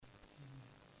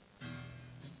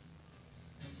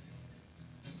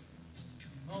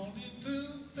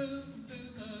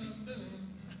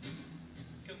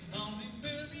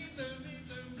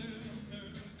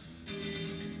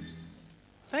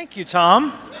Thank you,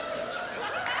 Tom.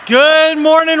 Good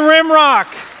morning, Rimrock.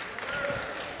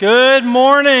 Good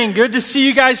morning. Good to see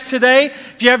you guys today.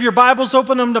 If you have your Bibles,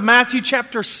 open them to Matthew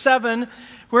chapter 7.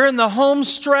 We're in the home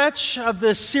stretch of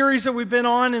this series that we've been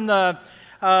on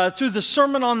through the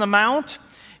Sermon on the Mount.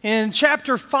 In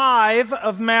chapter 5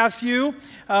 of Matthew,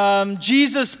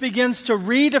 Jesus begins to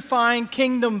redefine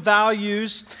kingdom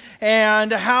values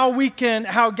and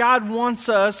how God wants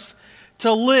us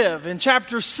to live. In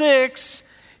chapter 6,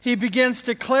 he begins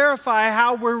to clarify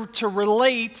how we're to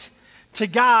relate to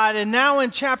God. And now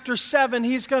in chapter 7,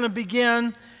 he's going to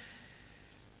begin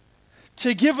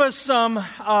to give us some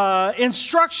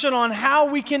instruction on how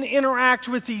we can interact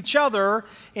with each other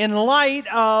in light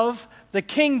of the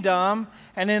kingdom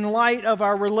and in light of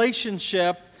our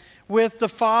relationship with the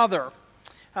Father.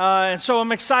 And so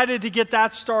I'm excited to get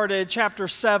that started, chapter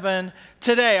 7,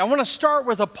 today. I want to start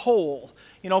with a poll.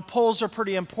 You know, polls are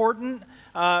pretty important,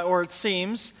 or it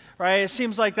seems, right? It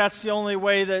seems like that's the only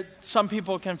way that some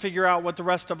people can figure out what the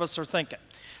rest of us are thinking.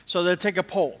 So they take a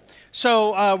poll.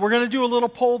 So we're going to do a little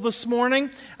poll this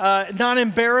morning. Not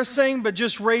embarrassing, but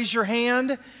just raise your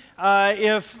hand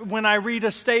if when I read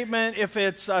a statement, if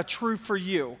it's true for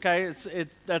you, okay?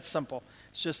 That's simple.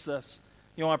 It's just this.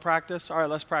 You want to practice? All right,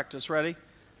 let's practice. Ready?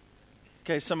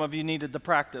 Okay, some of you needed the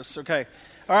practice. Okay.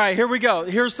 All right, here we go.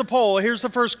 Here's the poll. Here's the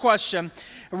first question.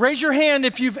 Raise your hand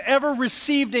if you've ever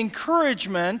received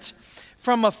encouragement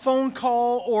from a phone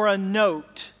call or a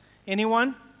note.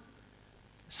 Anyone?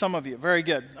 Some of you. Very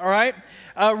good. All right.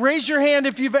 Raise your hand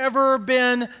if you've ever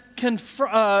been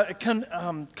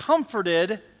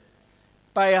comforted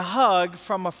by a hug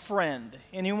from a friend.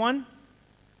 Anyone?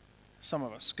 Some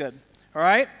of us. Good. All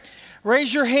right.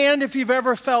 Raise your hand if you've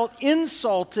ever felt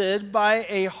insulted by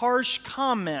a harsh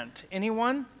comment.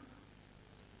 Anyone?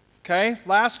 Okay,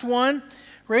 last one.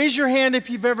 Raise your hand if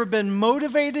you've ever been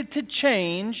motivated to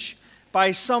change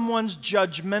by someone's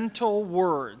judgmental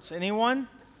words. Anyone?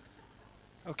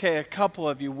 Okay, a couple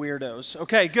of you weirdos.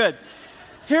 Okay, good.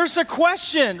 Here's a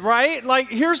question, right?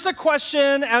 Here's the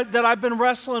question that I've been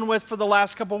wrestling with for the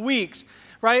last couple of weeks,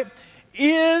 right?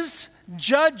 Is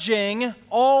judging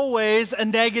always a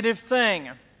negative thing?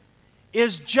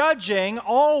 Is judging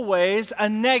always a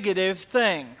negative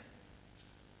thing?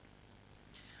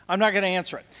 I'm not going to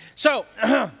answer it. So,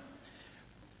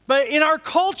 but in our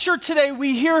culture today,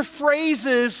 we hear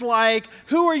phrases like,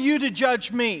 "Who are you to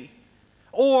judge me?"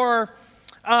 Or,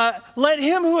 "Let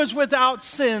him who is without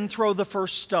sin throw the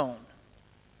first stone."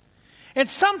 And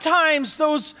sometimes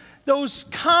those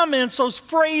comments, those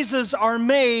phrases are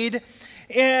made,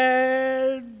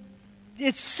 and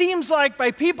it seems like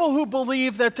by people who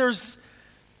believe that there's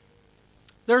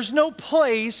no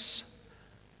place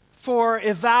for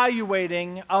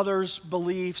evaluating others'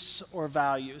 beliefs or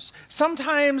values.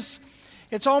 Sometimes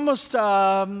it's almost,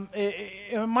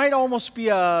 it might almost be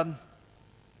an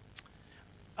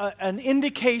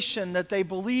indication that they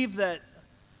believe that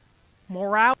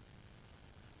morality,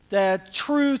 that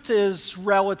truth is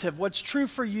relative. What's true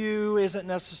for you isn't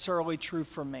necessarily true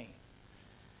for me.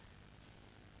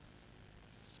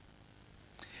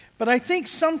 But I think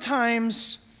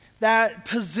sometimes that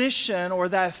position or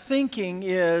that thinking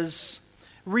is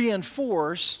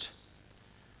reinforced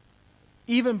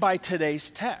even by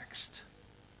today's text.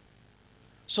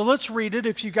 So let's read it.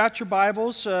 If you got your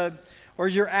Bibles or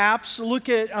your apps, look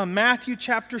at Matthew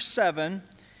chapter 7.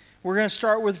 We're going to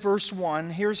start with verse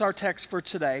 1. Here's our text for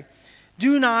today.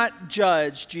 "Do not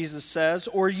judge," Jesus says,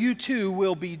 "or you too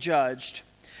will be judged.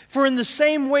 For in the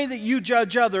same way that you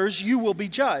judge others, you will be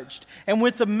judged. And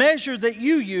with the measure that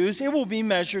you use, it will be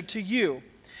measured to you.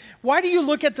 Why do you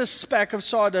look at the speck of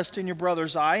sawdust in your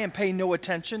brother's eye and pay no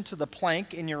attention to the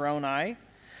plank in your own eye?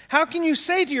 How can you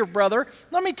say to your brother,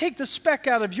 'Let me take the speck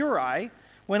out of your eye,'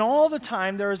 when all the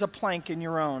time there is a plank in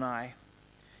your own eye?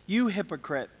 You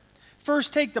hypocrite,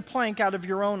 first take the plank out of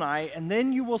your own eye, and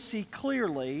then you will see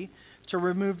clearly to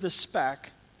remove the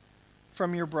speck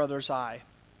from your brother's eye."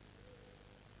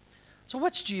 So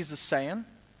what's Jesus saying?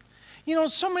 You know,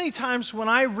 so many times when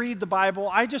I read the Bible,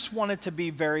 I just want it to be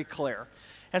very clear.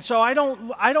 And so I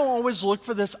don't always look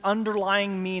for this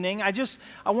underlying meaning. I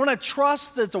want to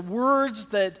trust that the words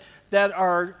that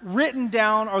are written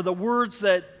down are the words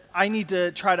that I need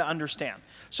to try to understand.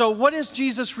 So what is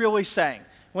Jesus really saying?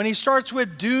 When he starts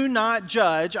with "do not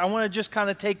judge," I want to just kind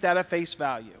of take that at face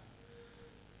value.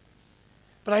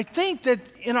 But I think that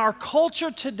in our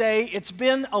culture today, it's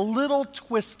been a little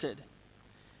twisted.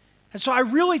 And so I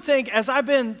really think, as I've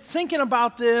been thinking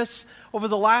about this over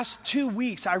the last 2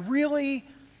 weeks, I want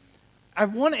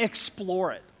to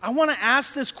explore it. I want to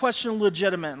ask this question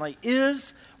legitimately.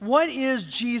 What is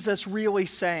Jesus really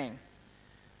saying?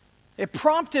 it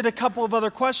prompted a couple of other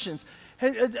questions.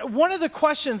 One of the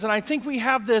questions, and I think we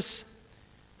have this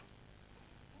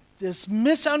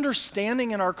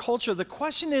misunderstanding in our culture, the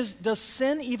question is, does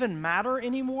sin even matter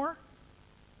anymore?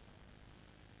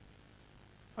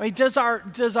 I mean,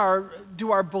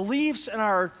 do our beliefs and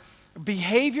our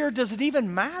behavior, does it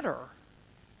even matter?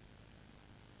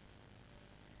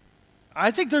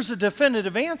 I think there's a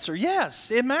definitive answer.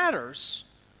 Yes, it matters.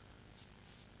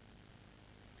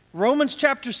 Romans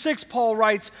chapter 6, Paul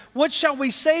writes, "What shall we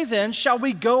say then? Shall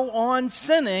we go on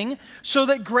sinning so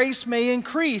that grace may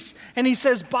increase?" And he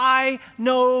says, by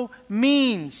no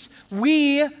means.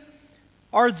 We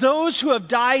are those who have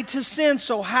died to sin,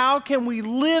 so how can we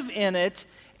live in it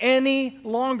any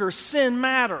longer? Sin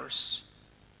matters.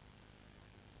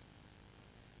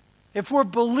 If we're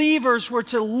believers, we're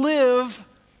to live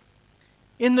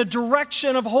in the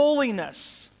direction of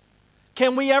holiness.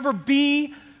 Can we ever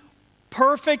be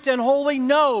perfect and holy?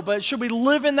 No. But should we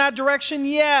live in that direction?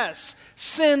 Yes.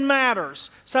 Sin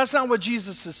matters. So that's not what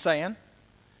Jesus is saying.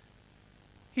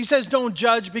 He says don't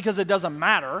judge because it doesn't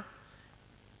matter.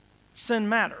 Sin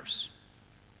matters.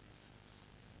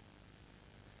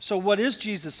 So what is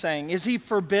Jesus saying? Is he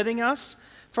forbidding us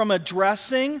from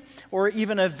addressing or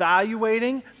even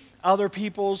evaluating other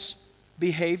people's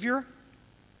behavior?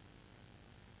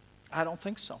 I don't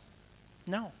think so.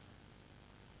 No.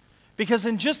 Because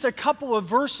in just a couple of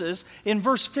verses, in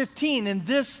verse 15, in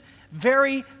this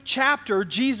very chapter,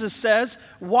 Jesus says,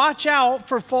 "Watch out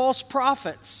for false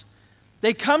prophets.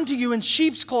 They come to you in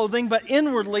sheep's clothing, but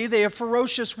inwardly they are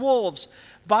ferocious wolves.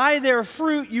 By their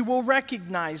fruit you will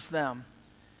recognize them."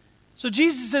 So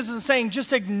Jesus isn't saying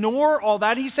just ignore all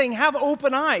that. He's saying have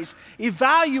open eyes,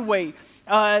 evaluate,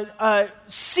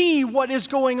 see what is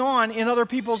going on in other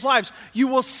people's lives. You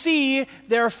will see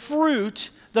their fruit,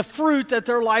 the fruit that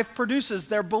their life produces,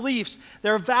 their beliefs,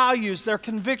 their values, their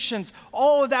convictions.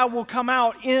 All of that will come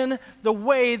out in the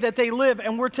way that they live,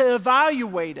 and we're to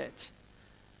evaluate it.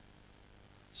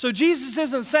 So Jesus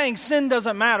isn't saying sin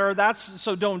doesn't matter,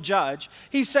 so don't judge.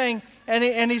 He's saying,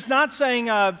 and he's not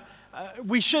saying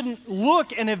we shouldn't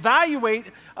look and evaluate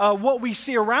what we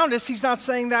see around us. He's not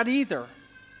saying that either.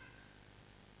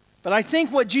 But I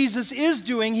think what Jesus is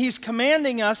doing, he's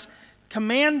commanding us,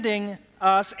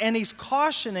 and he's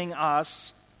cautioning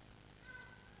us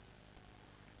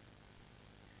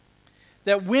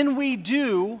that when we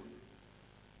do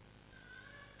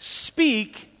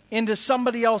speak into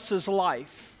somebody else's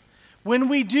life, when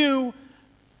we do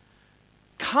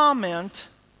comment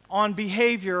on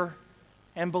behavior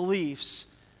and beliefs,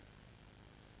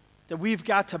 that we've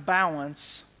got to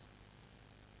balance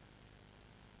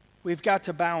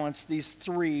these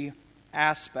three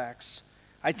aspects.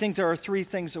 I think there are three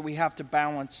things that we have to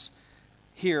balance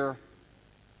here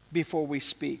before we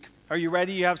speak. Are you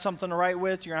ready? You have something to write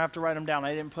with? You're going to have to write them down.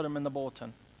 I didn't put them in the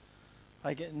bulletin.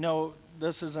 No,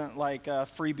 this isn't like a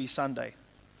freebie Sunday.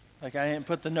 I didn't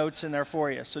put the notes in there for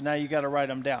you, so now you got to write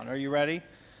them down. Are you ready?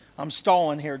 I'm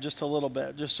stalling here just a little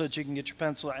bit, just so that you can get your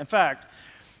pencil out. In fact,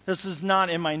 this is not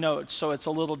in my notes, so it's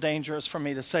a little dangerous for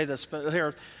me to say this, but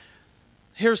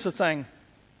here's the thing.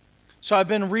 So I've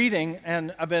been reading,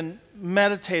 and I've been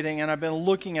meditating, and I've been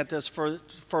looking at this for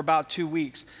about 2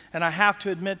 weeks, and I have to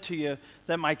admit to you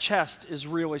that my chest is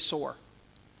really sore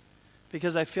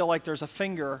because I feel like there's a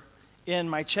finger in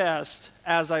my chest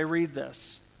as I read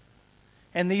this.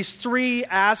 And these three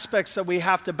aspects that we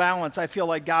have to balance, I feel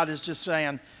like God is just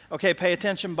saying, okay, pay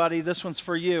attention, buddy. This one's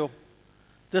for you.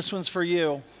 This one's for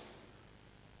you.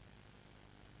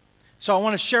 So I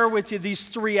want to share with you these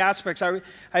three aspects.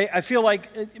 I feel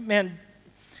like, man,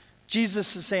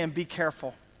 Jesus is saying, be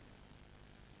careful.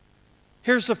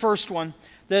 Here's the first one.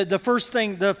 The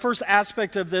first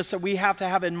aspect of this that we have to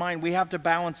have in mind, we have to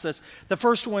balance this. The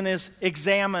first one is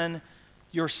examine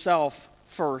yourself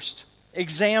first.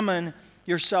 Examine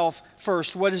yourself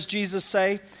first. What does Jesus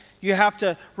say? You have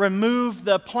to remove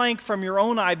the plank from your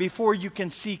own eye before you can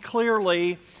see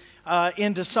clearly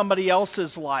into somebody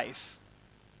else's life.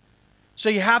 So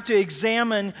you have to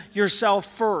examine yourself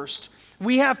first.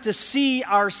 We have to see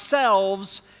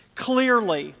ourselves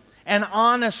clearly and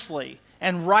honestly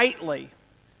and rightly.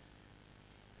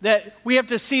 That we have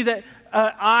to see that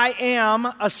I am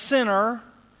a sinner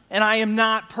and I am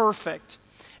not perfect.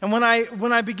 And when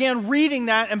I began reading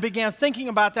that and began thinking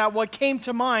about that, what came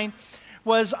to mind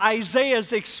was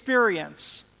Isaiah's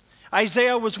experience.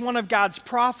 Isaiah was one of God's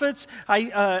prophets.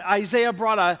 Isaiah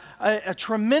brought a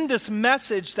tremendous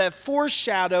message that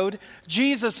foreshadowed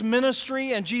Jesus'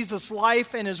 ministry and Jesus'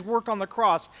 life and his work on the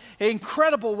cross.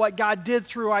 Incredible what God did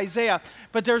through Isaiah.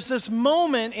 But there's this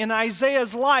moment in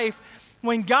Isaiah's life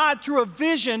when God, through a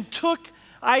vision, took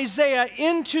Isaiah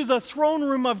into the throne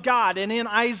room of God. And in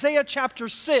Isaiah chapter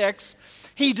 6,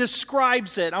 he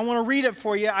describes it. I want to read it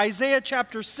for you. Isaiah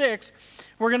chapter 6,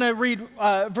 we're going to read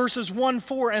verses 1,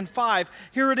 4, and 5.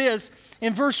 Here it is.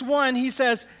 In verse 1, he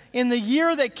says, "In the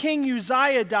year that King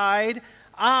Uzziah died,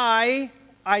 I,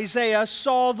 Isaiah,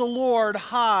 saw the Lord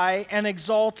high and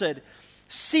exalted,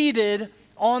 seated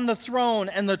on the throne,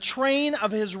 and the train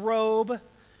of his robe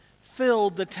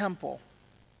filled the temple."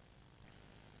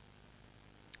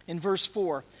 In verse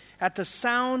 4, "At the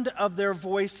sound of their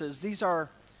voices," these are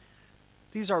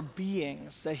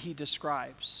beings that he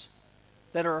describes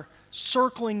that are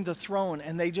circling the throne,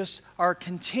 and they just are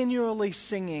continually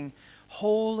singing,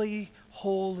 "Holy,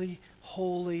 holy,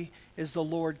 holy is the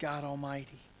Lord God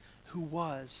Almighty, who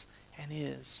was and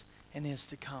is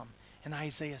to come." And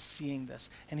Isaiah is seeing this,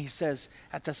 and he says,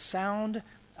 "At the sound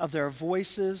of their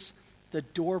voices, the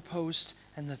doorpost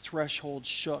and the threshold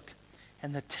shook,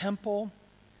 and the temple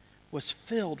was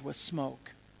filled with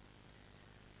smoke."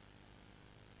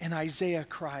 And Isaiah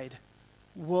cried,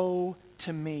 "Woe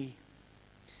to me!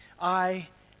 I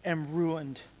am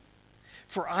ruined,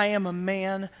 for I am a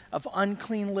man of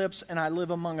unclean lips, and I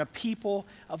live among a people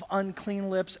of unclean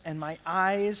lips, and my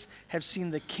eyes have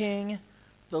seen the King,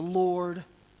 the Lord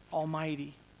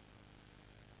Almighty."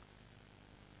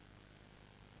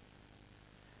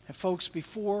 And folks,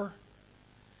 before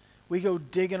we go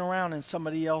digging around in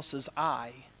somebody else's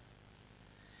eye,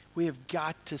 we have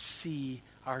got to see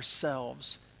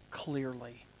ourselves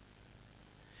clearly.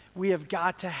 We have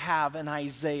got to have an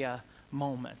Isaiah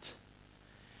moment.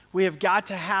 We have got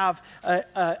to have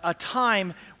a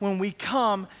time when we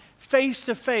come face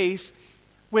to face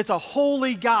with a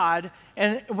holy God,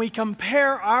 and we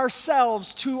compare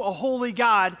ourselves to a holy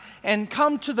God and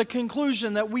come to the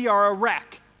conclusion that we are a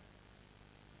wreck.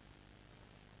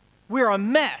 We're a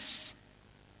mess.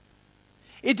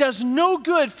 It does no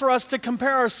good for us to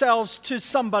compare ourselves to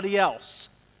somebody else.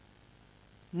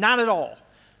 Not at all.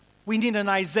 We need an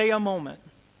Isaiah moment.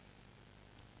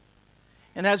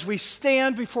 And as we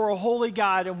stand before a holy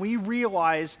God and we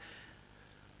realize,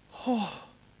 "Oh,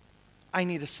 I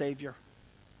need a Savior.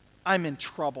 I'm in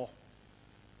trouble."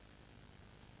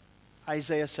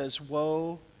 Isaiah says,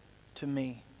 "Woe to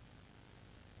me."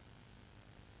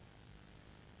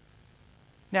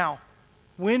 Now,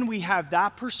 when we have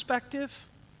that perspective,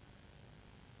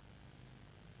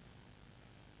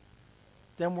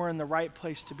 then we're in the right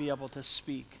place to be able to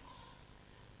speak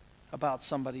about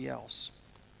somebody else.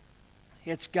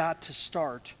 It's got to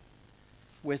start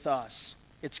with us.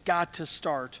 It's got to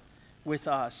start with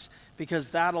us, because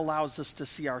that allows us to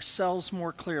see ourselves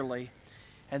more clearly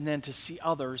and then to see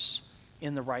others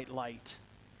in the right light.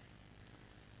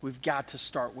 We've got to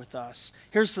start with us.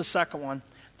 Here's the second one.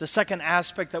 The second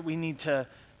aspect that we need to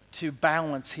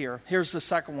balance here. Here's the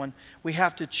second one. We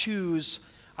have to choose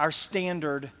our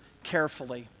standard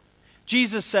carefully.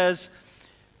 Jesus says,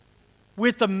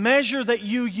 "With the measure that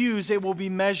you use, it will be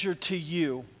measured to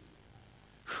you."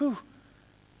 Whew.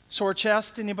 Sore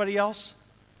chest, anybody else?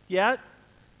 Yet?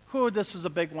 Whew, this is a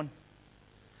big one.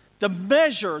 The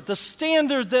measure, the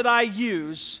standard that I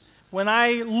use when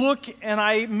I look and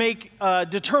I make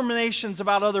determinations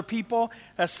about other people,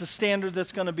 that's the standard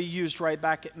that's going to be used right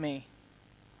back at me.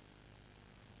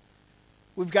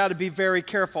 We've got to be very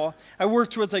careful. I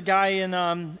worked with a guy in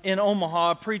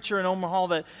Omaha, a preacher in Omaha,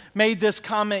 that made this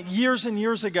comment years and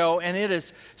years ago, and it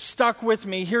has stuck with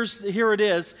me. Here it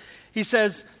is. He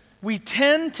says, "We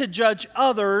tend to judge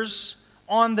others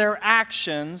on their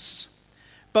actions,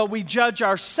 but we judge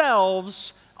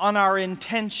ourselves on our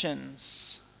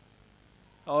intentions."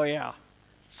 Oh yeah.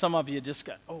 Some of you just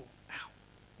got, "Oh,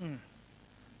 ow."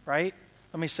 Right?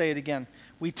 Let me say it again.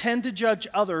 We tend to judge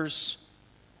others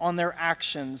on their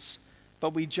actions,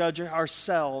 but we judge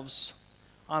ourselves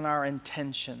on our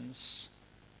intentions.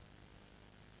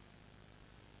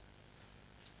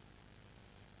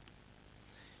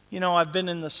 You know, I've been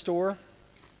in the store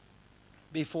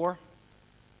before.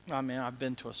 I mean, I've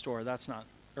been to a store. That's not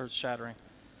earth-shattering.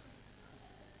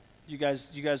 You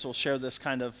guys will share this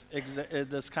kind of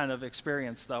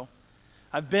experience, though.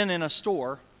 I've been in a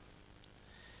store,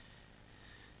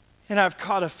 and I've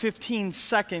caught a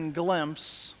 15-second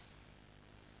glimpse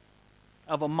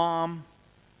of a mom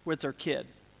with her kid.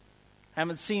 I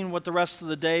haven't seen what the rest of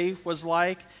the day was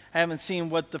like. I haven't seen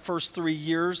what the first 3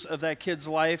 years of that kid's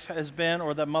life has been,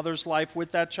 or the mother's life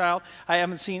with that child. I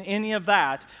haven't seen any of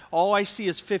that. All I see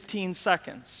is 15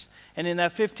 seconds. And in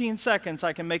that 15 seconds,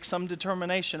 I can make some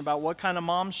determination about what kind of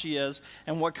mom she is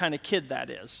and what kind of kid that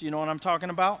is. You know what I'm talking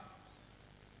about?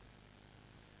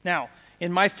 Now,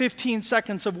 in my 15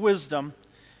 seconds of wisdom,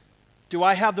 do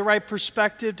I have the right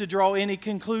perspective to draw any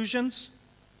conclusions?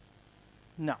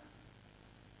 No.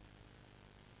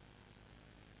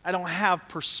 I don't have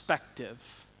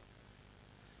perspective.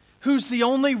 Who's the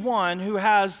only one who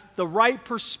has the right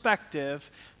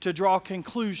perspective to draw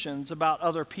conclusions about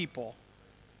other people?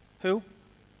 Who?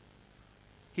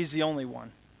 He's the only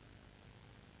one.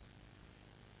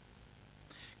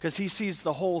 Because he sees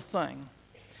the whole thing,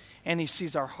 and he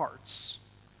sees our hearts,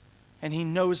 and he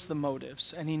knows the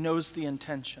motives, and he knows the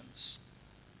intentions,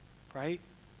 right?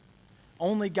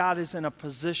 Only God is in a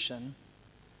position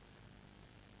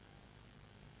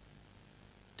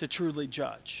to truly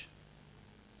judge.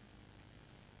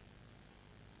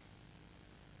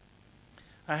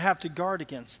 I have to guard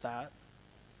against that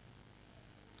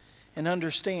and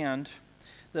understand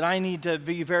that I need to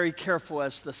be very careful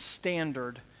as the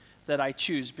standard that I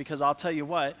choose, because I'll tell you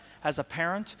what, as a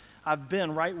parent, I've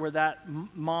been right where that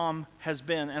mom has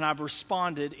been, and I've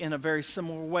responded in a very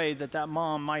similar way that that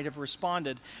mom might have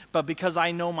responded. But because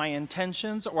I know my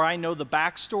intentions or I know the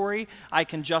backstory, I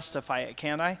can justify it,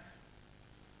 can't I?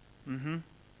 I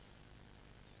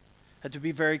have to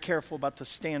be very careful about the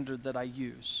standard that I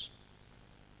use,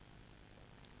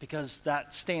 because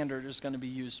that standard is going to be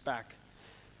used back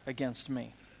against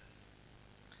me.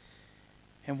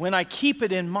 And when I keep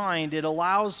it in mind, it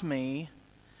allows me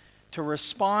to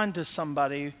respond to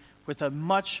somebody with a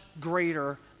much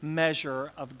greater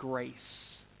measure of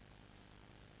grace,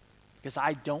 because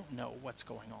I don't know what's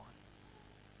going on.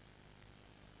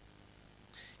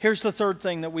 Here's the third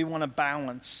thing that we want to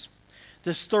balance.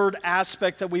 This third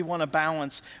aspect that we want to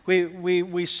balance.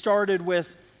 We started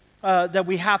with that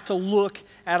we have to look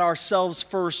at ourselves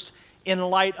first in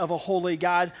light of a holy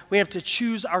God. We have to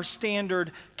choose our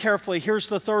standard carefully. Here's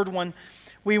the third one.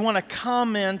 We want to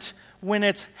comment when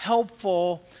it's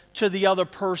helpful to the other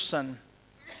person.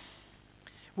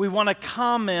 We want to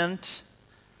comment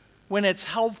when it's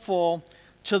helpful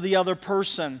to the other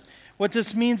person. What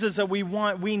this means is that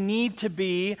we need to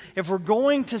be, if we're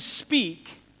going to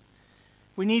speak,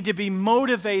 we need to be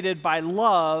motivated by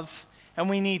love, and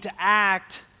we need to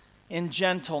act in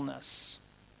gentleness.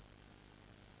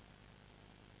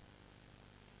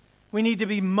 We need to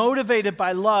be motivated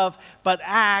by love, but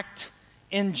act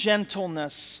in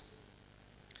gentleness.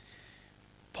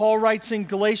 Paul writes in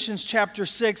Galatians chapter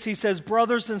 6, he says,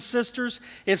 "Brothers and sisters,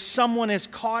 if someone is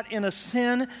caught in a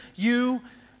sin, you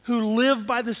who live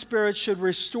by the Spirit should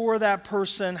restore that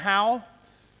person." How?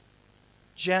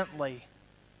 Gently.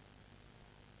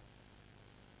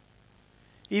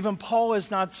 Even Paul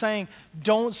is not saying,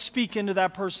 don't speak into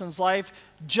that person's life,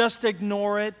 just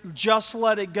ignore it, just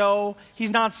let it go.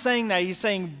 He's not saying that. He's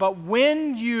saying, but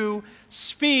when you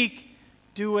speak,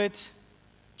 do it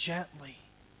gently.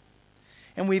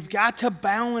 And we've got to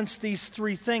balance these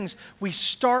three things. We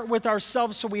start with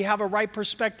ourselves so we have a right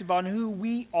perspective on who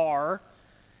we are.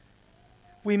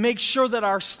 We make sure that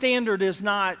our standard is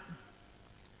not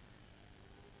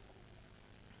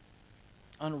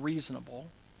unreasonable.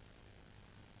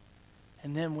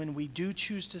 And then when we do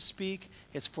choose to speak,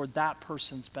 it's for that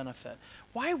person's benefit.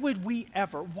 Why would we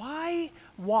ever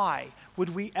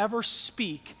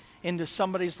speak into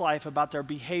somebody's life about their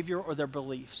behavior or their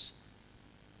beliefs?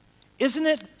 Isn't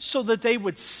it so that they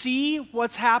would see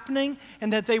what's happening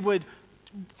and that they would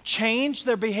change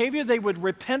their behavior, they would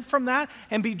repent from that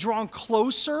and be drawn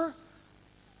closer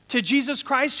to Jesus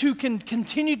Christ, who can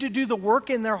continue to do the work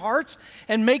in their hearts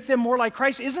and make them more like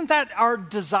Christ? Isn't that our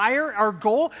desire, our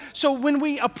goal? So when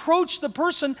we approach the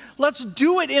person, let's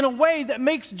do it in a way that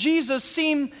makes Jesus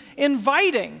seem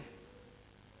inviting,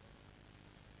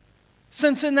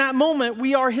 since in that moment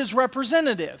we are his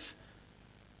representative.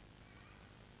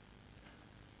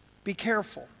 Be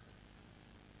careful.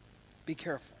 Be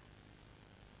careful.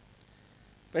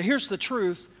 But here's the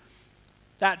truth.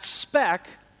 That speck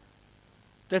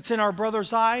that's in our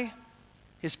brother's eye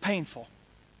is painful.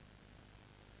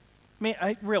 I mean,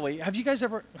 have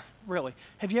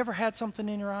you ever had something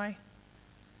in your eye?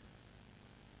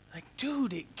 Like,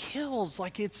 dude, it kills.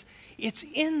 Like, it's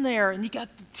in there, and you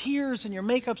got the tears, and your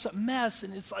makeup's a mess,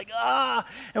 and it's like,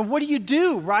 And what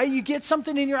do, right? You get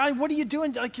something in your eye, what are you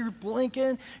doing? Like, you're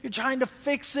blinking, you're trying to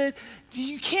fix it.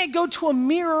 You can't go to a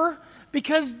mirror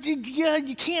because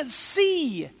you can't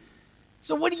see.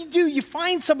 So what do? You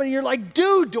find somebody, you're like,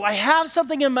 dude, do I have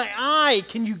something in my eye?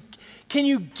 Can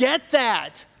you get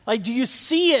that? Like, do you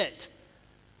see it?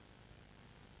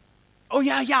 Oh,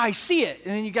 yeah, I see it.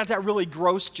 And then you got that really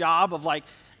gross job of like,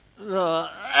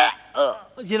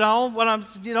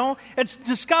 it's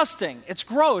disgusting. It's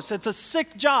gross. It's a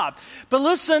sick job. But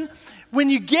listen, when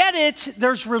you get it,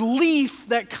 there's relief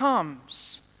that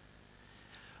comes.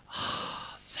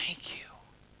 Oh, thank you.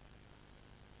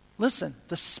 Listen,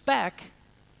 the speck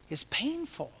is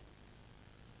painful.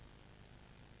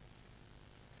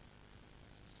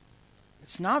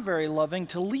 It's not very loving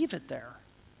to leave it there.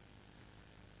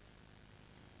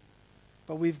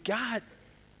 But we've got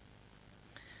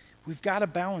to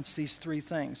balance these three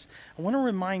things. I want to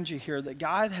remind you here that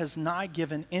God has not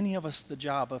given any of us the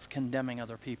job of condemning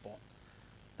other people.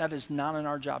 That is not in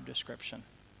our job description.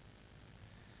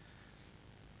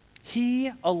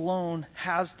 He alone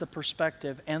has the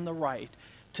perspective and the right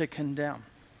to condemn.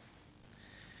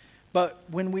 But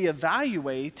when we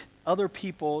evaluate other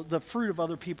people, the fruit of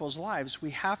other people's lives,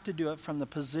 we have to do it from the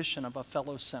position of a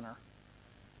fellow sinner.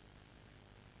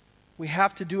 We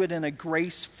have to do it with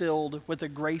a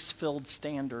grace-filled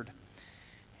standard.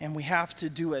 And we have to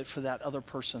do it for that other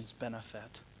person's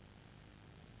benefit.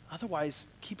 Otherwise,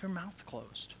 keep your mouth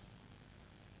closed.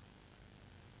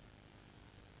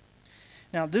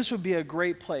 Now, this would be a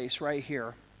great place right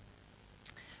here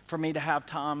for me to have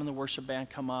Tom and the worship band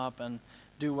come up and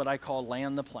do what I call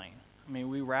land the plane. I mean,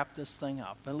 we wrap this thing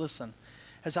up. But listen,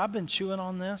 as I've been chewing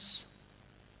on this,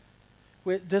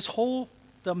 the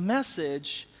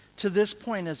message to this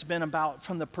point has been about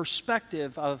from the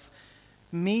perspective of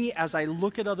me as I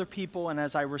look at other people and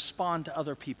as I respond to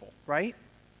other people, right?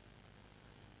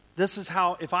 This is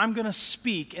how, if I'm going to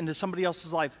speak into somebody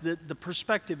else's life, the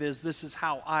perspective is this is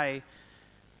how I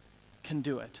can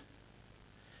do it.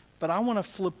 But I want to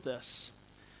flip this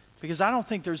because I don't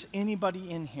think there's anybody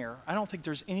in here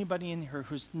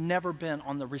who's never been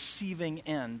on the receiving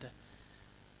end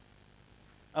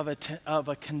of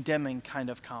a condemning kind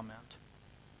of comment.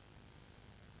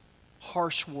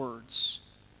 Harsh words.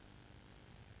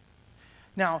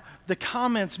 Now, the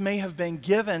comments may have been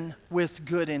given with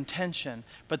good intention,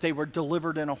 but they were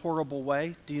delivered in a horrible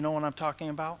way. Do you know what I'm talking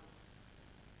about?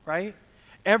 Right?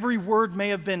 Every word may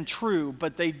have been true,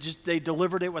 but they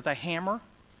delivered it with a hammer.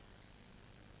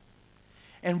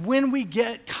 And when we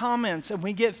get comments and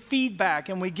we get feedback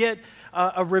and we get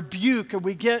a rebuke and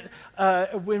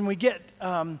when we get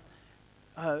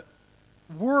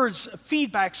words,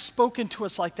 feedback spoken to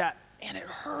us like that, and it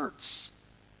hurts.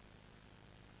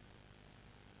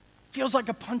 Feels like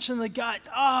a punch in the gut.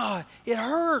 It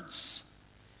hurts.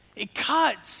 It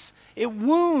cuts. It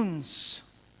wounds.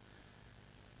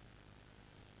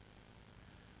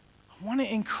 I want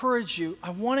to encourage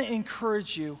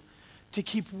you to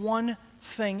keep one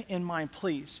thing in mind,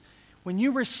 please. When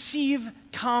you receive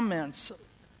comments,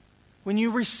 when you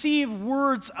receive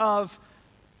words of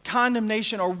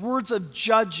condemnation or words of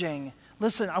judging,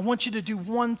 listen, I want you to do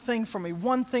one thing for me.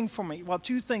 Well,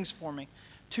 two things for me.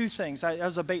 Two things. That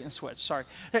was a bait and switch, sorry.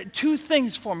 Two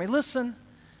things for me. Listen,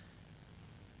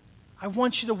 I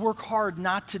want you to work hard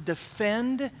not to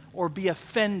defend or be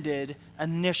offended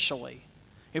initially.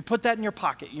 You put that in your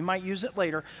pocket. You might use it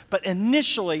later. But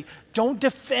initially, don't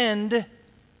defend.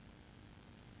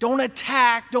 Don't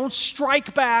attack. Don't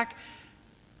strike back.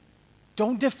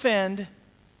 Don't defend.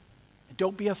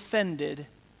 Don't be offended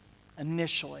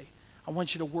initially. I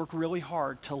want you to work really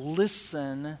hard to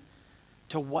listen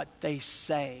to what they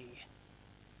say.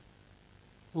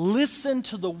 Listen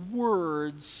to the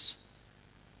words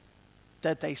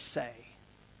that they say.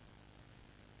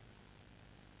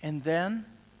 And then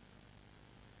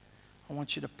I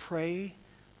want you to pray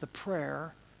the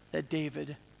prayer that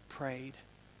David prayed.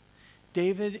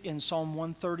 David in Psalm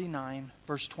 139,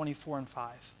 verse 24 and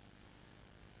 5.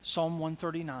 Psalm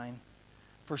 139,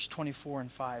 verse 24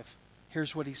 and 5.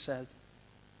 Here's what he said.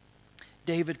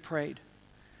 David prayed,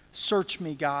 "Search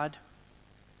me, God,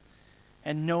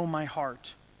 and know my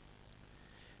heart.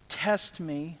 Test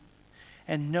me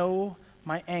and know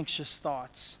my anxious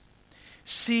thoughts.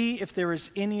 See if there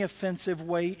is any offensive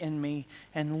way in me,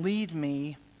 and lead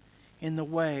me in the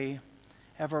way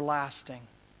everlasting."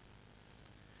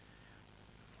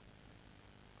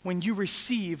 When you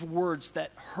receive words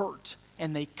that hurt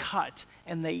and they cut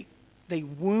and they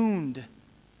wound,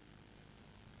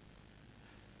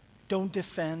 don't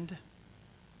defend.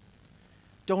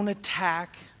 Don't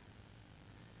attack.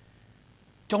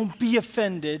 Don't be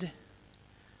offended.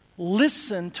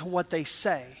 Listen to what they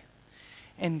say.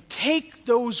 And take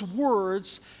those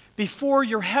words before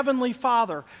your heavenly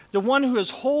Father, the one who is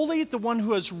holy, the one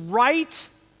who is right,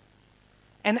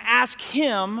 and ask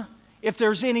him if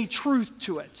there's any truth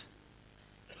to it.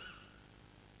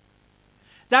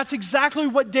 That's exactly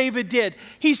what David did.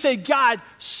 He said, God,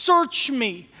 search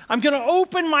me. I'm going to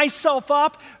open myself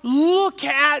up, look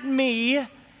at me,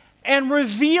 and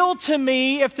reveal to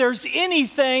me if there's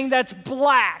anything that's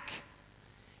black,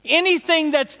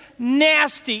 anything that's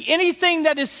nasty, anything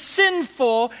that is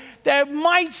sinful that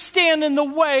might stand in the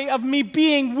way of me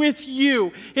being with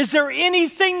you. Is there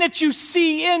anything that you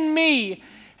see in me?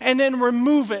 And then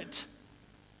remove it.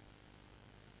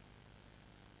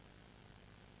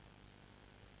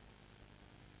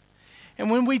 And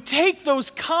when we take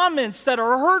those comments that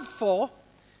are hurtful,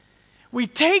 we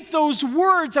take those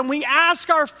words and we ask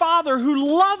our Father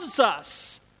who loves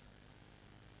us,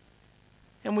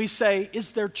 and we say,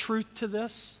 is there truth to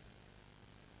this?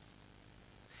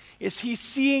 Is he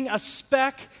seeing a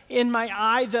speck in my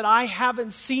eye that I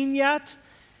haven't seen yet?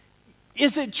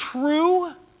 Is it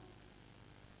true?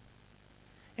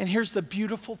 And here's the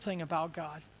beautiful thing about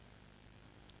God.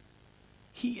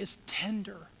 He is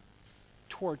tender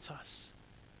towards us.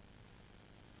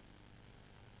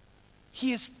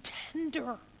 He is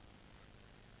tender.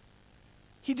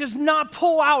 He does not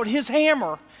pull out his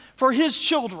hammer for his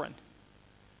children.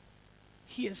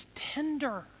 He is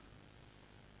tender.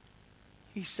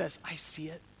 He says, I see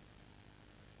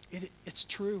it. It's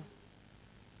true.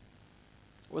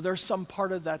 Or there's some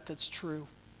part of that that's true,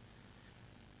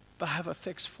 but I have a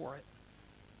fix for it.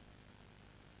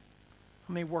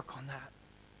 Let me work on that.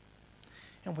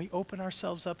 And we open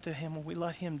ourselves up to him and we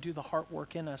let him do the heart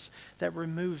work in us that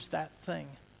removes that thing.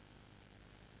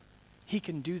 He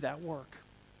can do that work.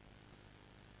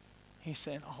 He's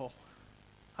saying, oh,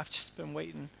 I've just been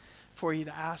waiting for you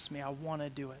to ask me. I want to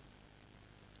do it.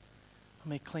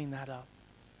 Let me clean that up.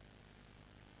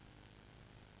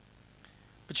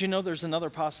 But you know there's another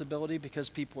possibility because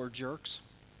people are jerks.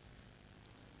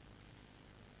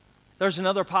 There's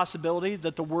another possibility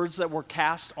that the words that were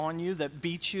cast on you, that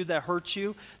beat you, that hurt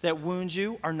you, that wound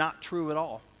you, are not true at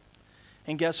all.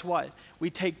 And guess what? We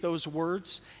take those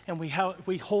words and we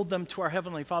hold them to our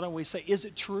Heavenly Father and we say, is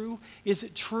it true? Is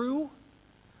it true?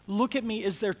 Look at me.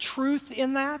 Is there truth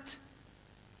in that?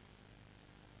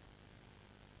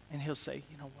 And he'll say,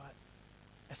 you know what?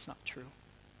 That's not true.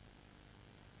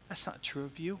 That's not true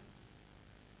of you.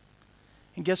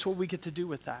 And guess what we get to do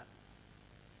with that?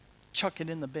 Chuck it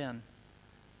in the bin.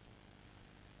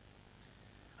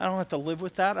 I don't have to live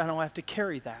with that. I don't have to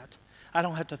carry that. I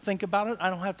don't have to think about it. I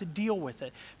don't have to deal with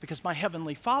it because my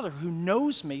Heavenly Father, who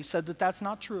knows me, said that that's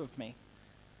not true of me.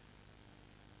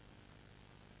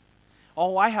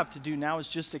 All I have to do now is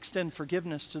just extend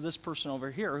forgiveness to this person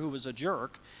over here who was a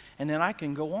jerk, and then I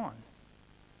can go on.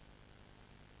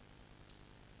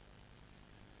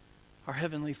 Our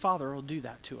Heavenly Father will do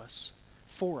that to us,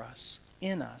 for us,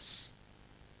 in us.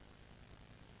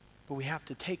 But we have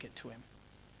to take it to him.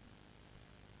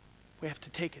 We have to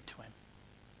take it to him.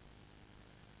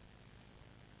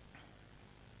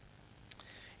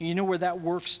 And you know where that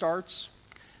work starts?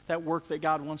 That work that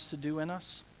God wants to do in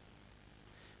us?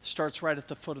 Starts right at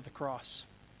the foot of the cross.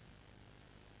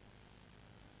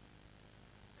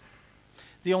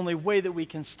 The only way that we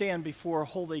can stand before a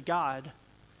holy God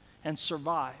and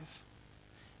survive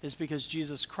is because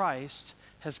Jesus Christ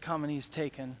has come and he's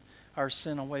taken our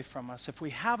sin away from us. If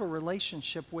we have a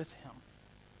relationship with him,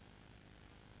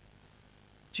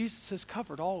 Jesus has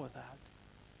covered all of that.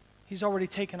 He's already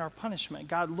taken our punishment.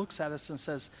 God looks at us and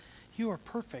says, you are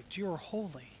perfect, you are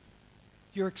holy,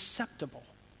 you're acceptable.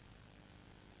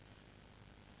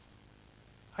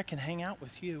 I can hang out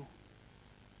with you.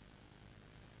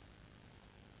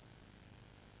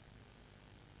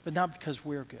 But not because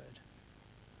we're good,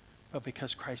 but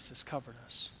because Christ has covered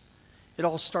us. It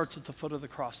all starts at the foot of the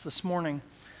cross. This morning,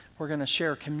 we're going to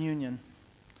share communion.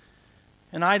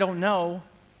 And I don't know,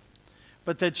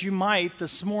 but that you might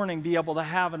this morning be able to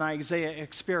have an Isaiah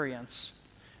experience.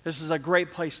 This is a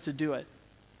great place to do it.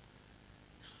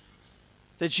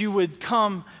 That you would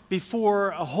come before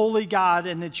a holy God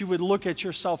and that you would look at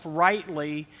yourself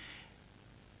rightly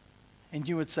and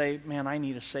you would say, man, I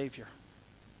need a Savior.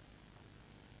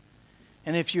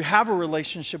 And if you have a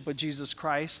relationship with Jesus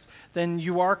Christ, then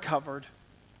you are covered.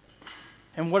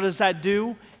 And what does that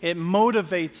do? It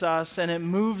motivates us and it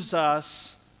moves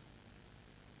us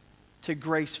to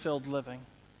grace-filled living.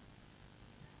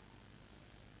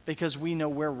 Because we know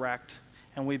we're wrecked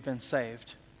and we've been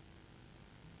saved.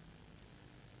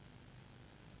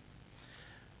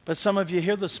 But some of you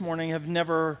here this morning have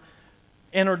never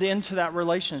entered into that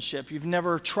relationship. You've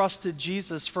never trusted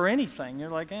Jesus for anything.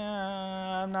 You're like,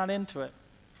 I'm not into it.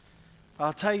 But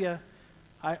I'll tell you,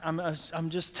 I'm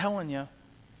just telling you,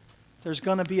 there's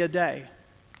going to be a day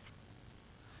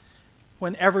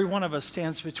when every one of us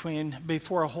stands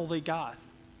before a holy God.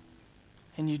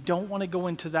 And you don't want to go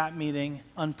into that meeting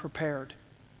unprepared.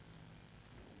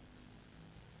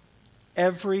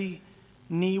 Every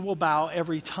knee will bow,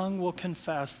 every tongue will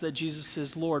confess that Jesus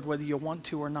is Lord, whether you want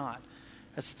to or not.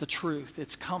 That's the truth.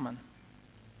 It's coming.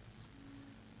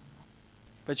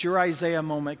 But your Isaiah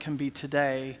moment can be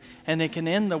today, and it can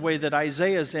end the way that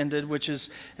Isaiah's ended, which is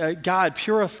God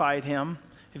purified him.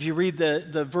 If you read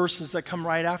the verses that come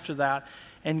right after that,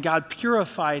 and God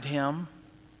purified him,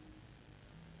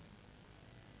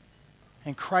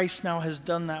 And Christ now has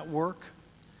done that work,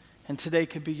 and today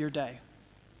could be your day.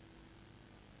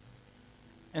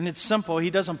 And it's simple. He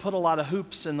doesn't put a lot of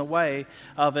hoops in the way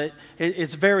of it.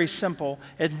 It's very simple.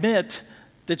 Admit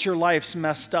that your life's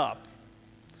messed up.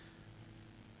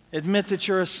 Admit that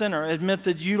you're a sinner. Admit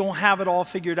that you don't have it all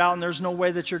figured out and there's no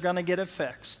way that you're going to get it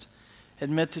fixed.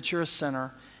 Admit that you're a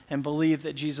sinner and believe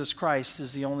that Jesus Christ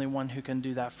is the only one who can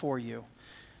do that for you.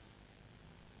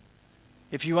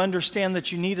 If you understand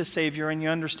that you need a Savior and you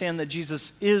understand that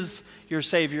Jesus is your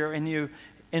Savior and you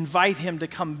invite Him to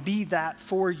come be that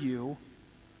for you,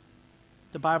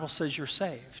 the Bible says you're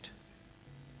saved.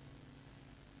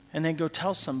 And then go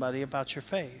tell somebody about your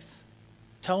faith.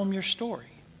 Tell them your story.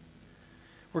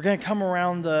 We're going to come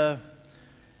around the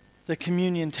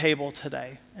communion table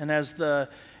today. And as the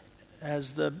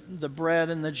bread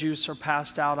and the juice are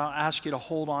passed out, I'll ask you to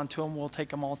hold on to them. We'll take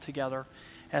them all together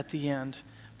at the end.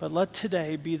 But let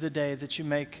today be the day that you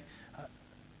make,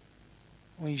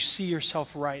 when you see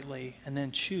yourself rightly, and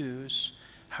then choose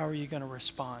how are you going to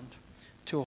respond.